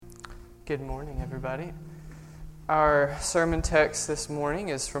Good morning, everybody. Our sermon text this morning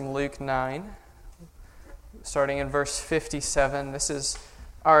is from Luke 9, starting in verse 57. This is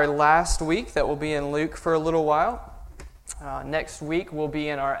our last week that we'll be in Luke for a little while. Next week, we'll be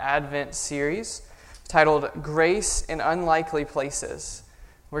in our Advent series titled Grace in Unlikely Places.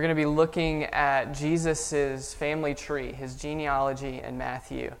 We're going to be looking at Jesus' family tree, his genealogy in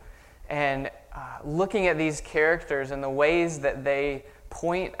Matthew, and looking at these characters and the ways that they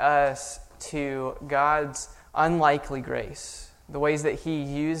point us to God's unlikely grace, the ways that He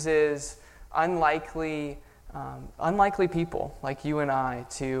uses unlikely people like you and I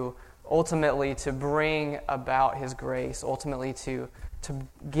to ultimately to bring about His grace, ultimately to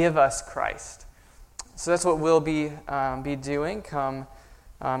give us Christ. So that's what we'll be doing come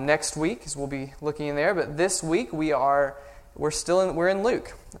next week, as we'll be looking in there. But this week we're in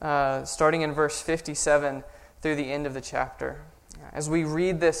Luke, starting in verse 57 through the end of the chapter. As we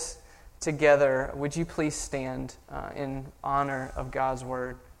read this together, would you please stand in honor of God's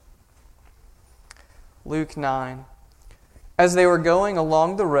word? Luke 9. As they were going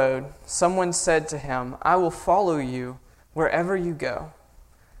along the road, someone said to him, "I will follow you wherever you go."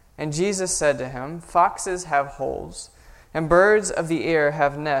 And Jesus said to him, "Foxes have holes, and birds of the air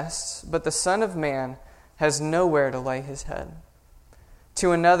have nests, but the Son of Man has nowhere to lay his head."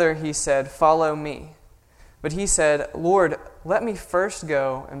 To another he said, "Follow me." But he said, "Lord, let me first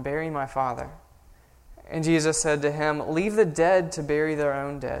go and bury my father." And Jesus said to him, "Leave the dead to bury their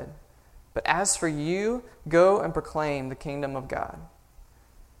own dead. But as for you, go and proclaim the kingdom of God."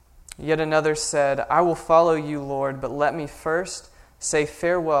 Yet another said, "I will follow you, Lord, but let me first say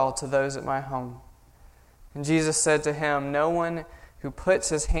farewell to those at my home." And Jesus said to him, "No one who puts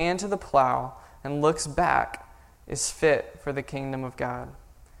his hand to the plow and looks back is fit for the kingdom of God."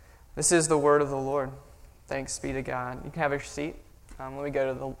 This is the word of the Lord. Thanks be to God. You can have your seat. Let me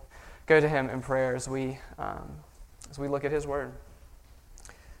go to Him in prayer as we look at His word.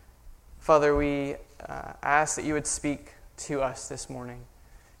 Father, we ask that you would speak to us this morning.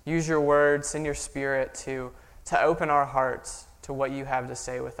 Use your word, send your Spirit to open our hearts to what you have to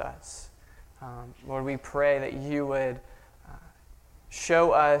say with us. Lord, we pray that you would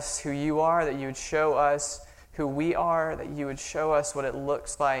show us who you are, that you would show us who we are, that you would show us what it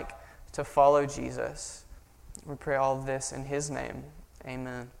looks like to follow Jesus. We pray all of this in His name.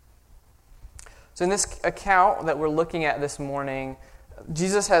 Amen. So in this account that we're looking at this morning,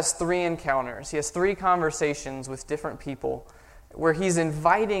 Jesus has 3 encounters. He has 3 conversations with different people where He's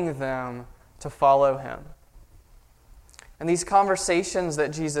inviting them to follow Him. And these conversations that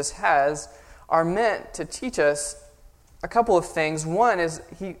Jesus has are meant to teach us a couple of things. One is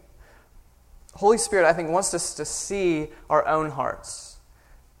Holy Spirit, I think, wants us to see our own hearts.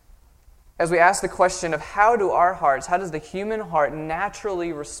 As we ask the question of how does the human heart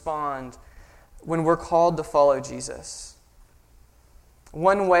naturally respond when we're called to follow Jesus?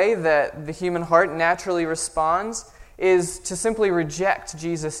 One way that the human heart naturally responds is to simply reject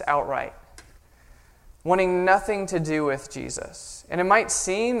Jesus outright, wanting nothing to do with Jesus. And it might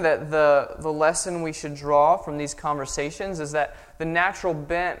seem that the lesson we should draw from these conversations is that the natural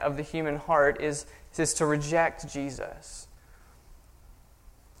bent of the human heart is to reject Jesus.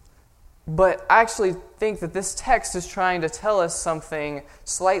 But I actually think that this text is trying to tell us something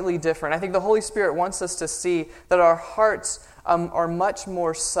slightly different. I think the Holy Spirit wants us to see that our hearts are much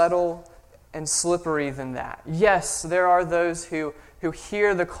more subtle and slippery than that. Yes, there are those who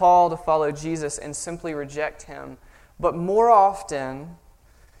hear the call to follow Jesus and simply reject Him. But more often,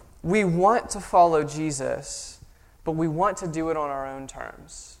 we want to follow Jesus, but we want to do it on our own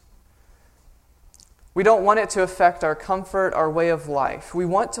terms. We don't want it to affect our comfort, our way of life. We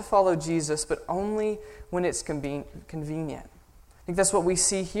want to follow Jesus, but only when it's convenient. I think that's what we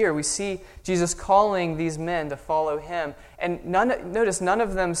see here. We see Jesus calling these men to follow Him. And notice none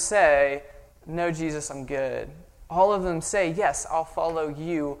of them say, "No, Jesus, I'm good." All of them say, "Yes, I'll follow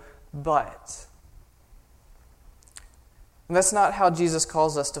you, but." And that's not how Jesus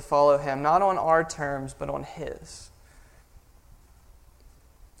calls us to follow Him, not on our terms, but on His.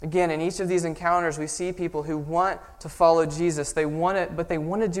 Again, in each of these encounters, we see people who want to follow Jesus. They want it, but they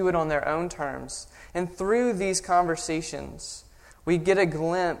want to do it on their own terms. And through these conversations, we get a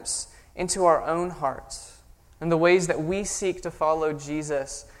glimpse into our own hearts and the ways that we seek to follow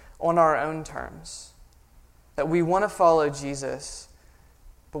Jesus on our own terms. That we want to follow Jesus,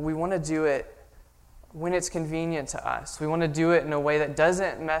 but we want to do it when it's convenient to us. We want to do it in a way that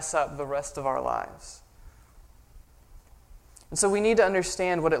doesn't mess up the rest of our lives. And so we need to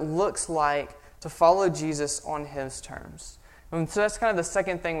understand what it looks like to follow Jesus on His terms. And so that's kind of the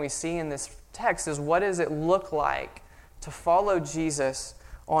second thing we see in this text is what does it look like to follow Jesus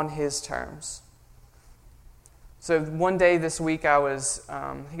on His terms. So one day this week I was,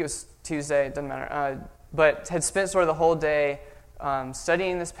 I think it was Tuesday, it doesn't matter, but had spent sort of the whole day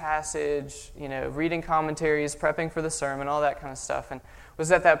studying this passage, reading commentaries, prepping for the sermon, all that kind of stuff, and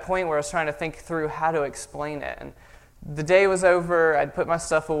was at that point where I was trying to think through how to explain it. And the day was over, I'd put my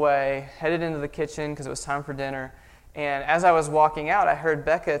stuff away, headed into the kitchen because it was time for dinner, and as I was walking out, I heard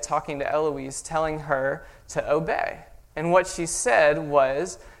Becca talking to Eloise, telling her to obey. And what she said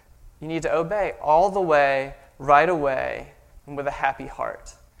was, you need to obey all the way, right away, and with a happy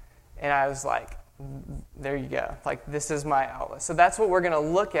heart. And I was like, there you go. Like, this is my outlet. So that's what we're going to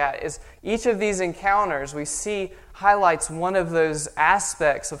look at, is each of these encounters we see highlights one of those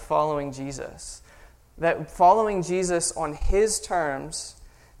aspects of following Jesus. That following Jesus on His terms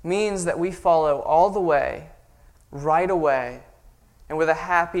means that we follow all the way, right away, and with a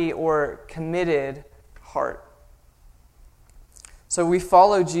happy or committed heart. So we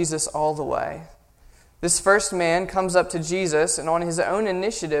follow Jesus all the way. This first man comes up to Jesus and on his own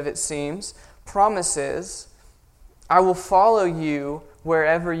initiative, it seems, promises, I will follow you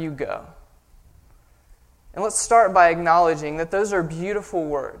wherever you go. And let's start by acknowledging that those are beautiful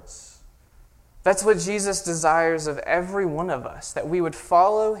words. That's what Jesus desires of every one of us, that we would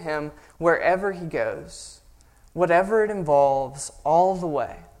follow Him wherever He goes, whatever it involves, all the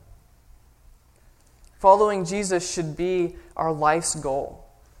way. Following Jesus should be our life's goal.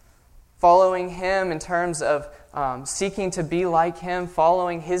 Following Him in terms of seeking to be like Him,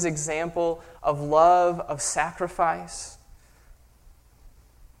 following His example of love, of sacrifice.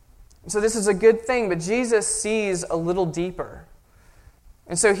 So this is a good thing, but Jesus sees a little deeper.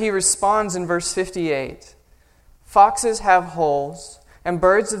 And so He responds in verse 58, Foxes have holes, and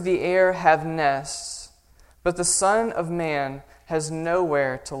birds of the air have nests, but the Son of Man has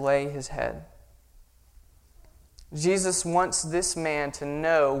nowhere to lay His head. Jesus wants this man to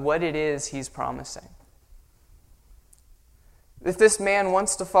know what it is He's promising. If this man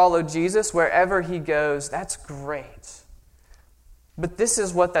wants to follow Jesus wherever he goes, that's great. But this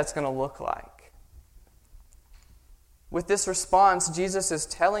is what that's going to look like. With this response, Jesus is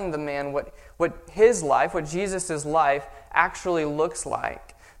telling the man what his life, what Jesus' life actually looks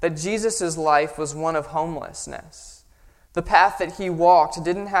like. That Jesus' life was one of homelessness. The path that He walked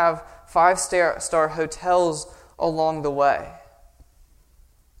didn't have 5-star hotels along the way.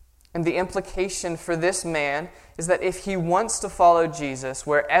 And the implication for this man is that if he wants to follow Jesus,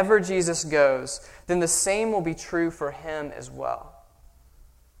 wherever Jesus goes, then the same will be true for him as well.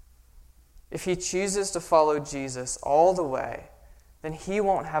 If he chooses to follow Jesus all the way, then he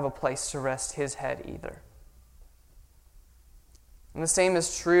won't have a place to rest his head either. And the same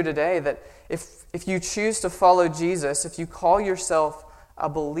is true today, that if you choose to follow Jesus, if you call yourself a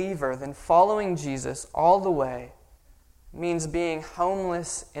believer, then following Jesus all the way means being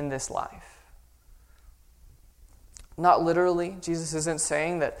homeless in this life. Not literally. Jesus isn't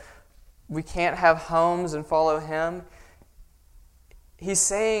saying that we can't have homes and follow Him. He's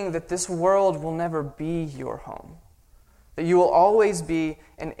saying that this world will never be your home. That you will always be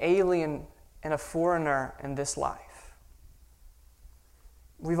an alien and a foreigner in this life.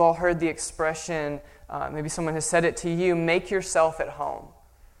 We've all heard the expression, maybe someone has said it to you, make yourself at home.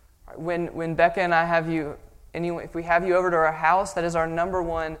 When Becca and I have you, if we have you over to our house, that is our number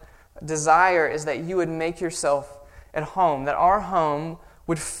one desire, is that you would make yourself at home, that our home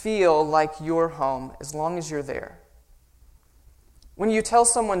would feel like your home as long as you're there. When you tell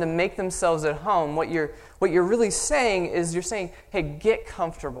someone to make themselves at home, what you're really saying is you're saying, hey, get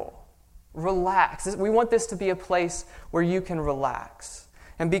comfortable, relax. We want this to be a place where you can relax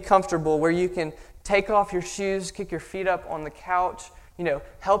and be comfortable, where you can take off your shoes, kick your feet up on the couch,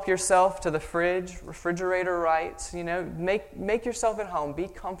 help yourself to the refrigerator right, make yourself at home, be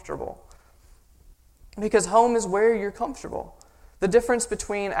comfortable. Because home is where you're comfortable. The difference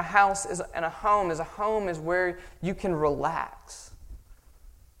between a house and a home is where you can relax.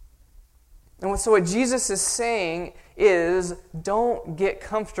 And so what Jesus is saying is, don't get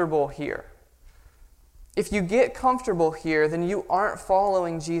comfortable here. If you get comfortable here, then you aren't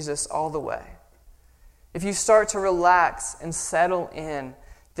following Jesus all the way. If you start to relax and settle in,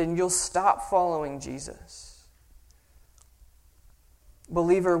 then you'll stop following Jesus.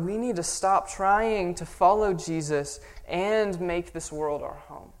 Believer, we need to stop trying to follow Jesus and make this world our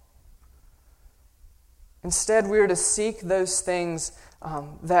home. Instead, we are to seek those things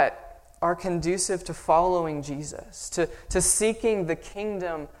that are conducive to following Jesus, to seeking the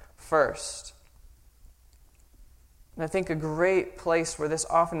kingdom first. And I think a great place where this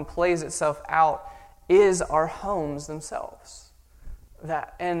often plays itself out is our homes themselves.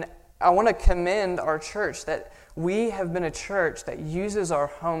 And I want to commend our church that we have been a church that uses our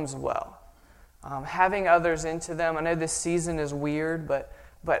homes well. Having others into them. I know this season is weird, but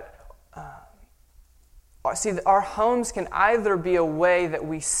see, our homes can either be a way that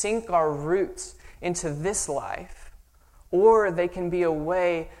we sink our roots into this life, or they can be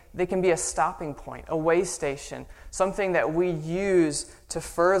a stopping point, a way station, something that we use to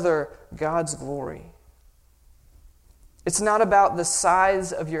further God's glory. It's not about the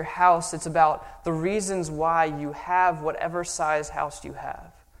size of your house, it's about the reasons why you have whatever size house you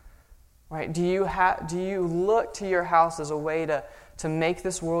have. Right? Do you look to your house as a way to make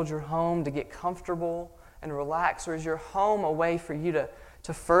this world your home, to get comfortable and relax, or is your home a way for you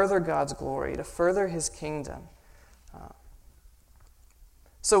to further God's glory, to further His kingdom?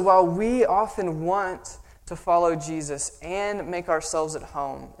 So while we often want to follow Jesus and make ourselves at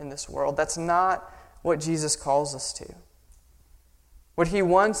home in this world, that's not what Jesus calls us to. What He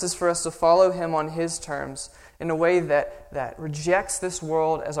wants is for us to follow Him on His terms in a way that rejects this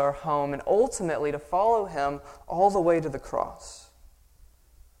world as our home, and ultimately to follow Him all the way to the cross.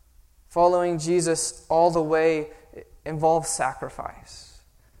 Following Jesus all the way involves sacrifice.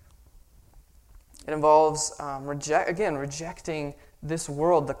 It involves, rejecting this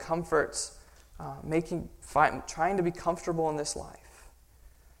world, the comforts, trying to be comfortable in this life.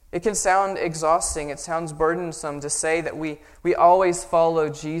 It can sound exhausting, it sounds burdensome to say that we always follow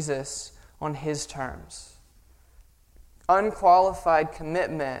Jesus on His terms. Unqualified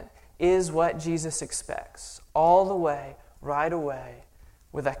commitment is what Jesus expects, all the way, right away,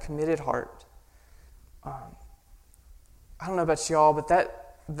 with that committed heart. I don't know about y'all, but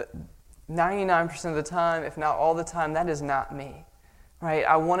 99% of the time, if not all the time, that is not me. Right?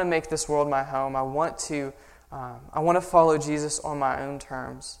 I want to make this world my home. I want to follow Jesus on my own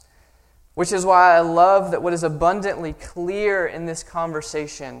terms. Which is why I love that what is abundantly clear in this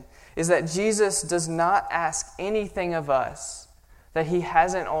conversation is that Jesus does not ask anything of us that He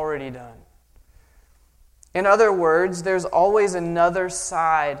hasn't already done. In other words, there's always another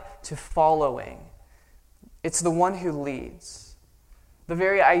side to following. It's the one who leads. The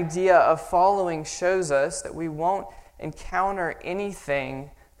very idea of following shows us that we won't encounter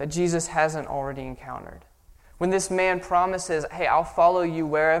anything that Jesus hasn't already encountered. When this man promises, hey, I'll follow you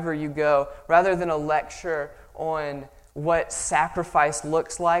wherever you go, rather than a lecture on what sacrifice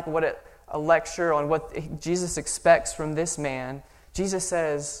looks like, a lecture on what Jesus expects from this man, Jesus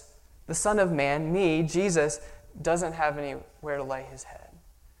says, the Son of Man, me, Jesus, doesn't have anywhere to lay His head.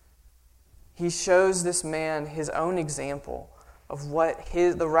 He shows this man his own example of what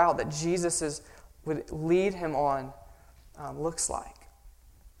the route that Jesus would lead him on looks like.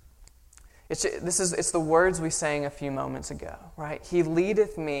 It's the words we sang a few moments ago, right? He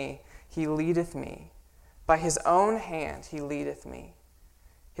leadeth me, He leadeth me. By His own hand He leadeth me.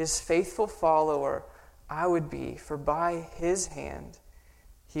 His faithful follower I would be, for by His hand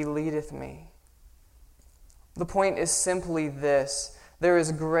He leadeth me. The point is simply this: there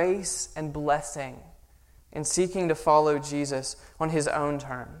is grace and blessing in seeking to follow Jesus on His own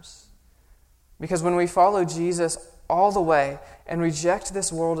terms. Because when we follow Jesus all the way and reject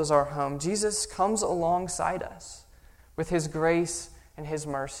this world as our home, Jesus comes alongside us with His grace and His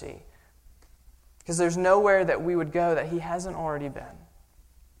mercy. Because there's nowhere that we would go that He hasn't already been.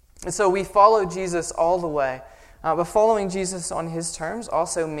 And so we follow Jesus all the way. But following Jesus on His terms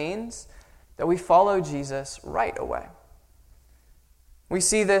also means that we follow Jesus right away. We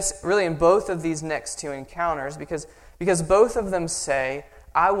see this really in both of these next two encounters because both of them say,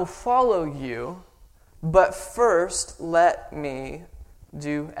 I will follow you, but first let me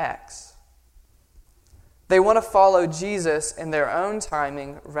do X. They want to follow Jesus in their own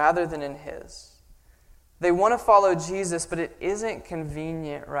timing rather than in His. They want to follow Jesus, but it isn't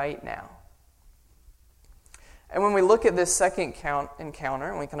convenient right now. And when we look at this second encounter,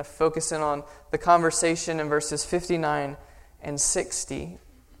 and we kind of focus in on the conversation in verses 59 and 60,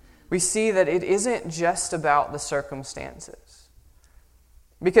 we see that it isn't just about the circumstances.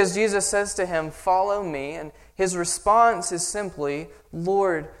 Because Jesus says to him, follow me, and his response is simply,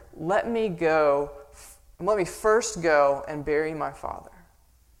 Lord, let me first go and bury my father.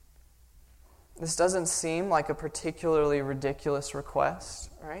 This doesn't seem like a particularly ridiculous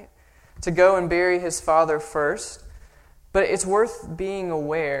request, right? To go and bury his father first. But it's worth being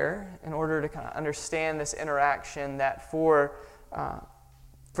aware in order to kind of understand this interaction that for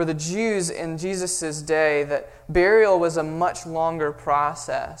the Jews in Jesus' day, that burial was a much longer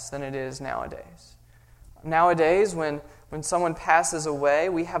process than it is nowadays. Nowadays, when someone passes away,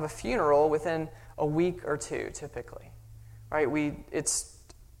 we have a funeral within a week or two, typically. Right? It's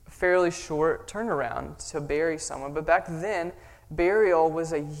a fairly short turnaround to bury someone. But back then, burial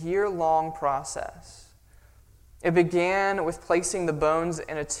was a year-long process. It began with placing the bones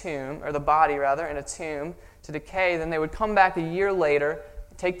in a tomb, or the body rather, in a tomb to decay. Then they would come back a year later,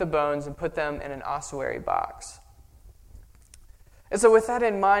 take the bones and put them in an ossuary box. And so with that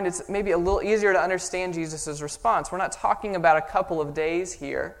in mind, it's maybe a little easier to understand Jesus' response. We're not talking about a couple of days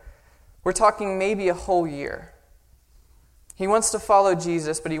here. We're talking maybe a whole year. He wants to follow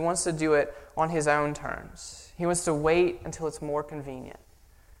Jesus, but he wants to do it on his own terms. He wants to wait until it's more convenient.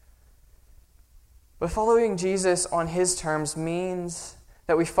 But following Jesus on his terms means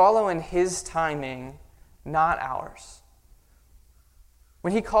that we follow in his timing, not ours.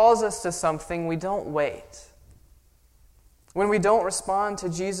 When he calls us to something, we don't wait. When we don't respond to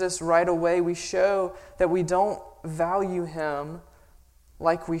Jesus right away, we show that we don't value him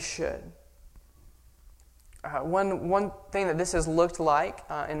like we should. One thing that this has looked like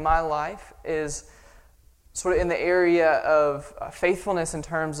in my life is sort of in the area of faithfulness in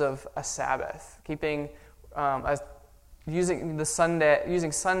terms of a Sabbath, using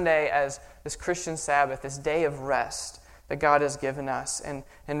Sunday as this Christian Sabbath, this day of rest that God has given us, and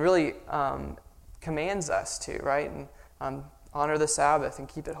really commands us to, right? And honor the Sabbath and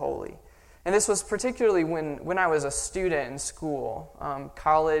keep it holy. And this was particularly when I was a student in school,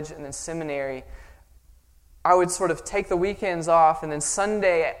 college and then seminary. I would sort of take the weekends off, and then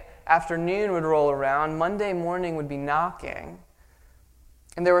Sunday afternoon would roll around. Monday morning would be knocking.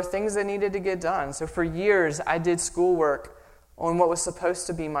 And there were things that needed to get done. So for years, I did schoolwork on what was supposed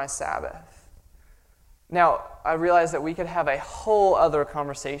to be my Sabbath. Now, I realized that we could have a whole other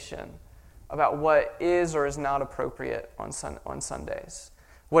conversation about what is or is not appropriate on Sundays,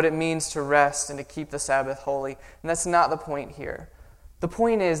 what it means to rest and to keep the Sabbath holy. And that's not the point here. The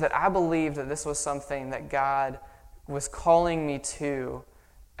point is that I believed that this was something that God was calling me to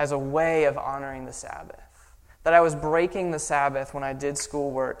as a way of honoring the Sabbath, that I was breaking the Sabbath when I did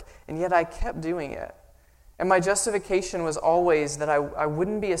schoolwork, and yet I kept doing it. And my justification was always that I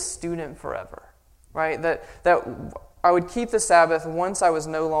wouldn't be a student forever, right? That I would keep the Sabbath once I was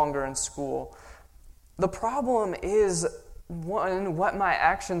no longer in school. The problem is, what my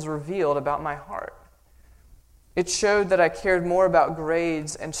actions revealed about my heart. It showed that I cared more about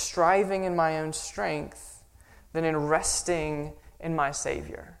grades and striving in my own strength than in resting in my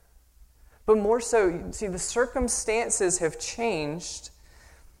Savior. But more so, you see, the circumstances have changed,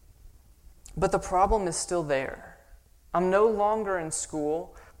 but the problem is still there. I'm no longer in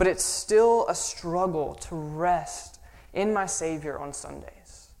school, but it's still a struggle to rest in my Savior on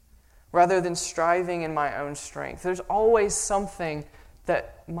Sundays, rather than striving in my own strength. There's always something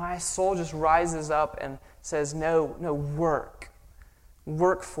that my soul just rises up and says, no,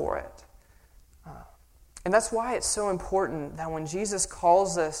 work for it. And that's why it's so important that when Jesus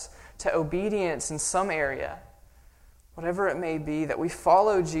calls us to obedience in some area, whatever it may be, that we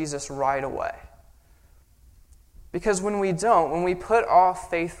follow Jesus right away. Because when we don't, when we put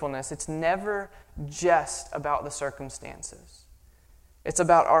off faithfulness, it's never just about the circumstances. It's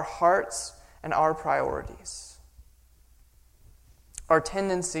about our hearts and our priorities. Our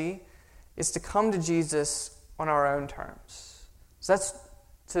tendency is to come to Jesus on our own terms. So that's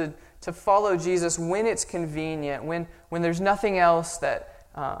to follow Jesus when it's convenient, when there's nothing else that,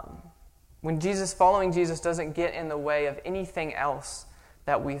 when following Jesus doesn't get in the way of anything else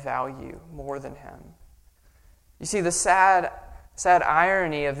that we value more than him. You see, the sad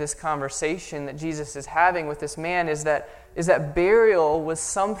irony of this conversation that Jesus is having with this man is that burial was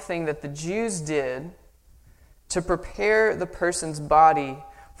something that the Jews did to prepare the person's body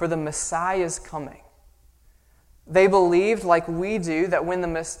for the Messiah's coming. They believed, like we do, that when the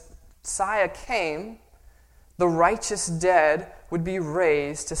Messiah came, the righteous dead would be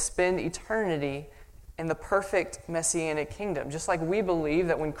raised to spend eternity in the perfect Messianic kingdom. Just like we believe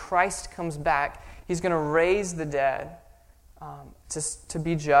that when Christ comes back, he's going to raise the dead to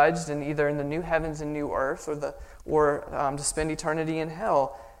be judged in either in the new heavens and new earth or to spend eternity in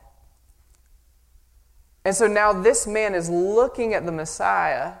hell. And so now this man is looking at the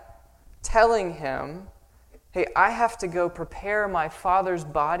Messiah, telling him, hey, I have to go prepare my Father's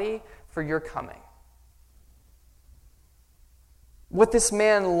body for your coming. What this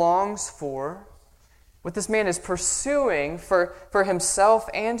man longs for, what this man is pursuing for himself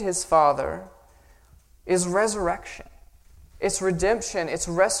and his Father, is resurrection. It's redemption. It's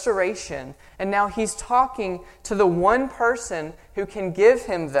restoration. And now he's talking to the one person who can give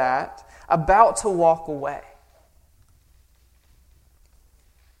him that, about to walk away.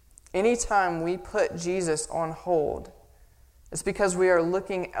 Anytime we put Jesus on hold, it's because we are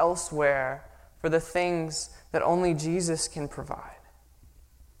looking elsewhere for the things that only Jesus can provide.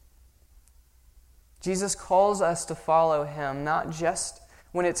 Jesus calls us to follow him, not just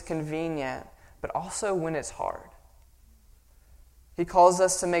when it's convenient, but also when it's hard. He calls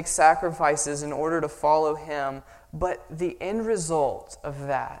us to make sacrifices in order to follow him, but the end result of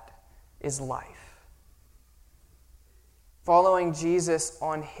that is life. Following Jesus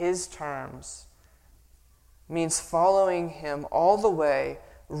on his terms means following him all the way,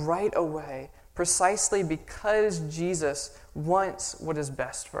 right away, precisely because Jesus wants what is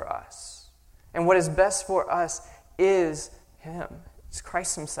best for us. And what is best for us is him. It's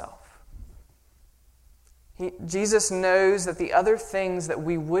Christ himself. Jesus knows that the other things that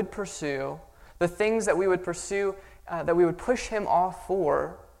we would pursue, the things that we would pursue, that we would push him off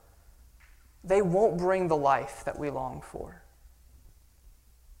for, they won't bring the life that we long for.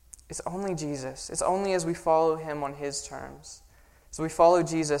 It's only Jesus. It's only as we follow him on his terms. So we follow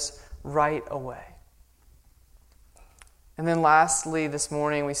Jesus right away. And then lastly, this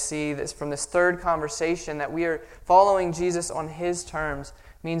morning, we see this from this third conversation that we are following Jesus on his terms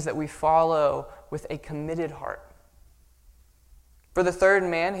means that we follow with a committed heart. For the third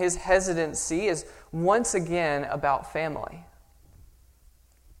man, his hesitancy is once again about family.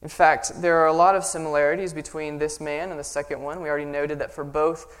 In fact, there are a lot of similarities between this man and the second one. We already noted that for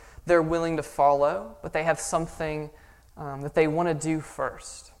both, they're willing to follow, but they have something that they want to do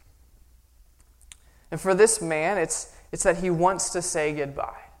first. And for this man, it's that he wants to say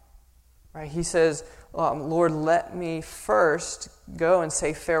goodbye. Right? He says, Lord, let me first go and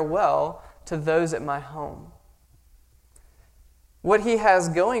say farewell to those at my home. What he has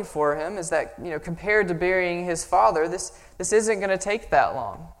going for him is that, compared to burying his father, this isn't going to take that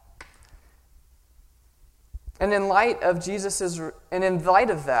long. And in light of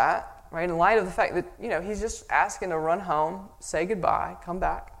that, right, in light of the fact that, he's just asking to run home, say goodbye, come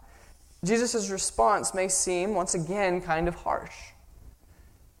back, Jesus' response may seem, once again, kind of harsh.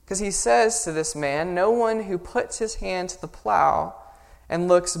 Because he says to this man, no one who puts his hand to the plow and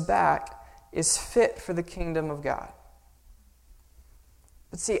looks back is fit for the kingdom of God.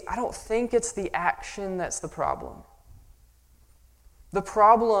 But see, I don't think it's the action that's the problem. The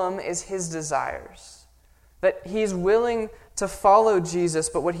problem is his desires. That he's willing to follow Jesus,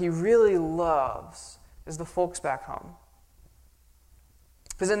 but what he really loves is the folks back home.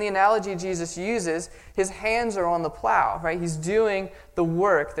 Because in the analogy Jesus uses, his hands are on the plow, right? He's doing the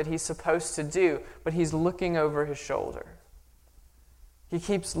work that he's supposed to do, but he's looking over his shoulder. He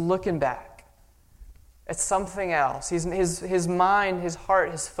keeps looking back at something else. His mind, his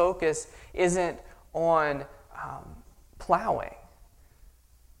heart, his focus isn't on plowing.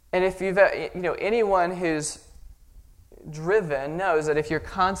 And if you've, anyone who's driven knows that if you're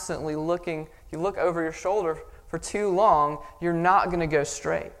constantly looking, you look over your shoulder for too long, you're not going to go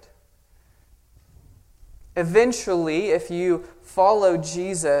straight. Eventually, if you follow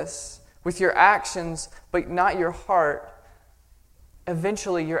Jesus with your actions, but not your heart,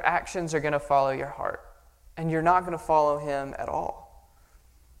 eventually your actions are going to follow your heart, and you're not going to follow him at all.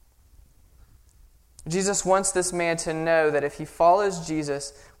 Jesus wants this man to know that if he follows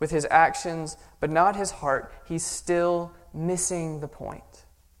Jesus with his actions, but not his heart, he's still missing the point.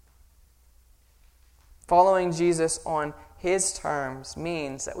 Following Jesus on his terms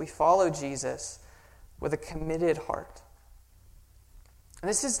means that we follow Jesus with a committed heart. And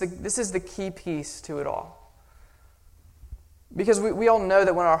this is the key piece to it all. Because we all know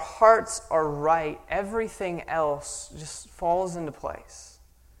that when our hearts are right, everything else just falls into place.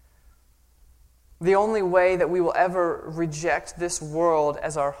 The only way that we will ever reject this world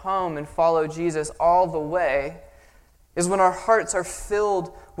as our home and follow Jesus all the way is when our hearts are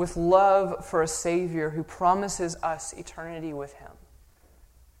filled with love for a Savior who promises us eternity with him.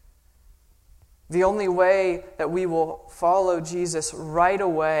 The only way that we will follow Jesus right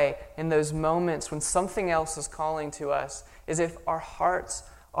away in those moments when something else is calling to us is if our hearts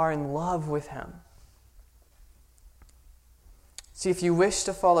are in love with him. See, if you wish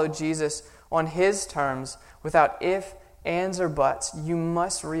to follow Jesus on his terms without if, ands, or buts, you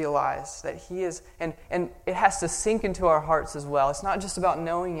must realize that he is, and it has to sink into our hearts as well. It's not just about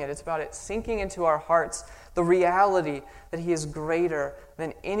knowing it, it's about it sinking into our hearts, the reality that he is greater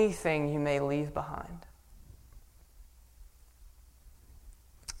than anything you may leave behind.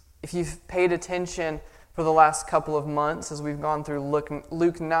 If you've paid attention for the last couple of months as we've gone through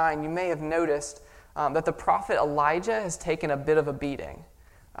Luke 9, you may have noticed that the prophet Elijah has taken a bit of a beating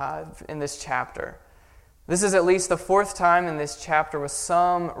in this chapter. This is at least the fourth time in this chapter with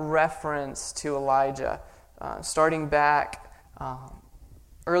some reference to Elijah. Starting back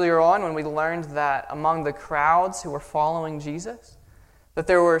earlier on when we learned that among the crowds who were following Jesus, that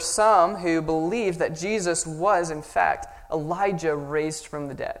there were some who believed that Jesus was, in fact, Elijah raised from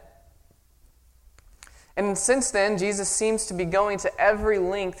the dead. And since then, Jesus seems to be going to every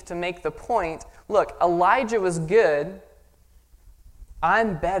length to make the point, look, Elijah was good,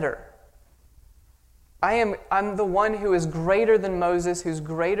 I'm better. I'm the one who is greater than Moses, who's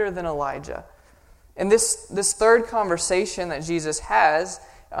greater than Elijah. And this third conversation that Jesus has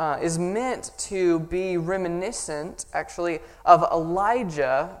is meant to be reminiscent, actually, of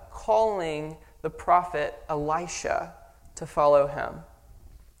Elijah calling the prophet Elisha to follow him.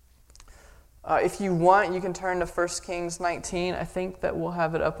 If you want, you can turn to 1 Kings 19. I think that we'll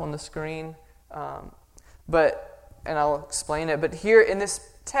have it up on the screen. And I'll explain it. But here in this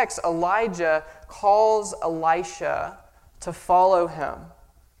text, Elijah calls Elisha to follow him.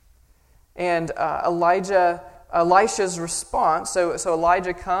 And Elisha's response, so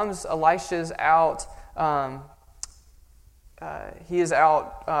Elijah comes, Elisha's out, he is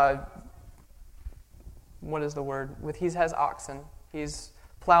out, what is the word? He has oxen. He's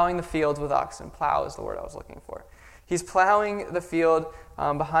plowing the fields with oxen. Plow is the word I was looking for. He's plowing the field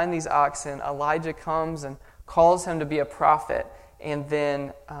behind these oxen. Elijah comes and calls him to be a prophet. And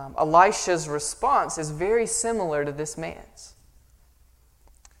then Elisha's response is very similar to this man's.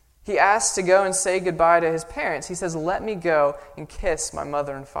 He asks to go and say goodbye to his parents. He says, "Let me go and kiss my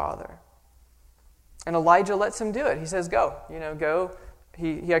mother and father." And Elijah lets him do it. He says, go. Go.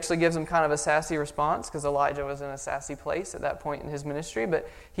 He actually gives him kind of a sassy response because Elijah was in a sassy place at that point in his ministry. But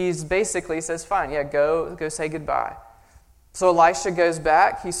he's basically says, fine, yeah, go say goodbye. So Elisha goes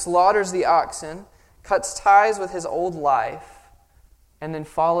back. He slaughters the oxen, cuts ties with his old life, and then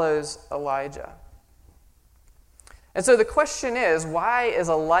follows Elijah. And so the question is, why is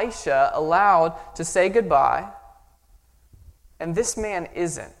Elisha allowed to say goodbye and this man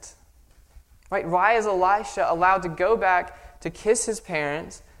isn't? Right? Why is Elisha allowed to go back to kiss his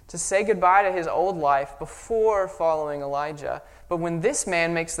parents, to say goodbye to his old life before following Elijah? But when this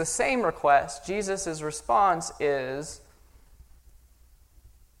man makes the same request, Jesus' response is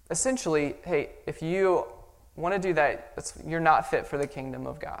essentially, hey, if you want to do that, you're not fit for the kingdom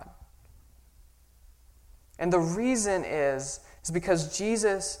of God. And the reason is because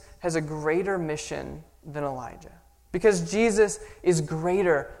Jesus has a greater mission than Elijah. Because Jesus is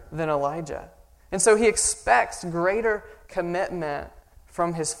greater than Elijah. And so he expects greater commitment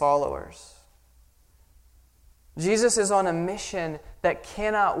from his followers. Jesus is on a mission that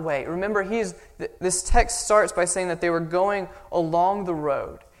cannot wait. Remember, this text starts by saying that they were going along the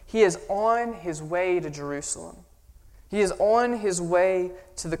road. He is on his way to Jerusalem. He is on his way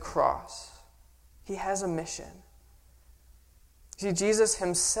to the cross. He has a mission. See, Jesus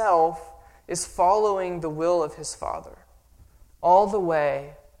himself is following the will of his Father all the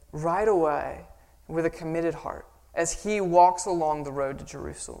way, right away, with a committed heart as he walks along the road to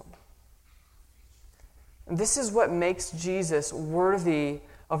Jerusalem. And this is what makes Jesus worthy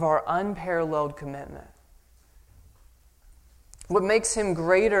of our unparalleled commitment. What makes him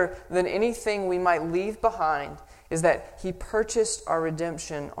greater than anything we might leave behind is that he purchased our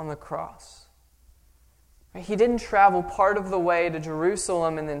redemption on the cross. He didn't travel part of the way to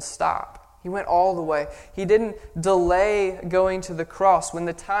Jerusalem and then stop. He went all the way. He didn't delay going to the cross. When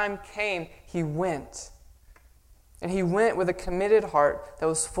the time came, he went. And he went with a committed heart that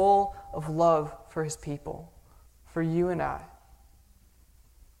was full of love for his people, for you and I.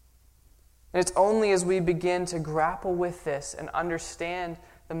 And it's only as we begin to grapple with this and understand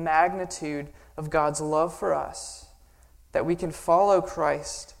the magnitude of God's love for us that we can follow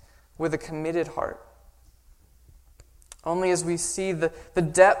Christ with a committed heart. Only as we see the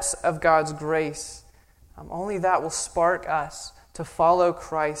depths of God's grace, only that will spark us to follow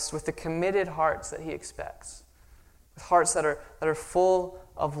Christ with the committed hearts that he expects, with hearts that are full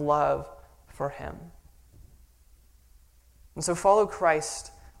of love for him. And so follow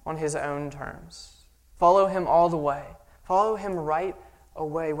Christ on his own terms. Follow him all the way. Follow him right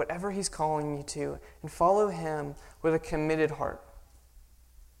away, whatever he's calling you to, and follow him with a committed heart.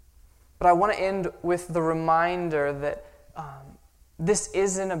 But I want to end with the reminder that this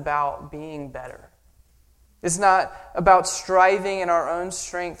isn't about being better. It's not about striving in our own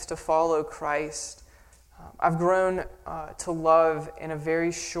strength to follow Christ. I've grown to love in a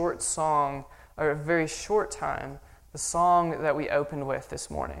very short song, or a very short time, the song that we opened with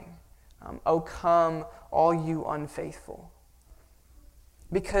this morning. "O come, all you unfaithful."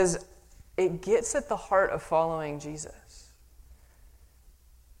 Because it gets at the heart of following Jesus.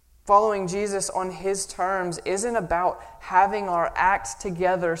 Following Jesus on his terms isn't about having our act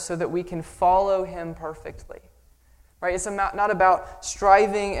together so that we can follow him perfectly. Right? It's not about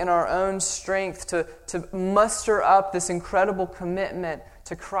striving in our own strength to muster up this incredible commitment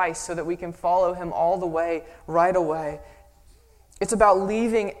to Christ so that we can follow him all the way, right away. It's about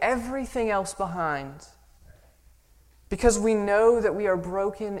leaving everything else behind because we know that we are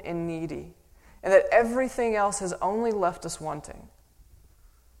broken and needy and that everything else has only left us wanting.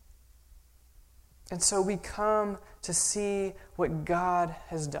 And so we come to see what God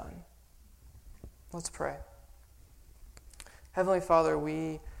has done. Let's pray. Heavenly Father,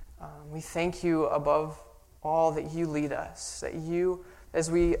 we thank you above all that you lead us, that you,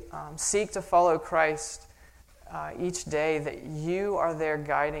 as we seek to follow Christ each day, that you are there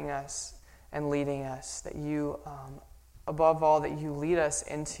guiding us and leading us, that you, above all, that you lead us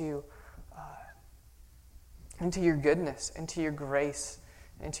into your goodness, into your grace,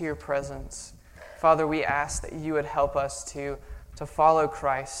 into your presence. Father, we ask that you would help us to follow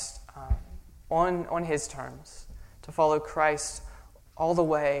Christ on his terms, to follow Christ all the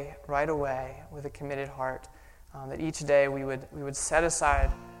way, right away, with a committed heart, that each day we would set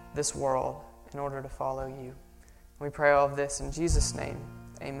aside this world in order to follow you. We pray all of this in Jesus' name.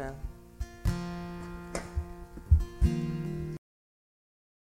 Amen.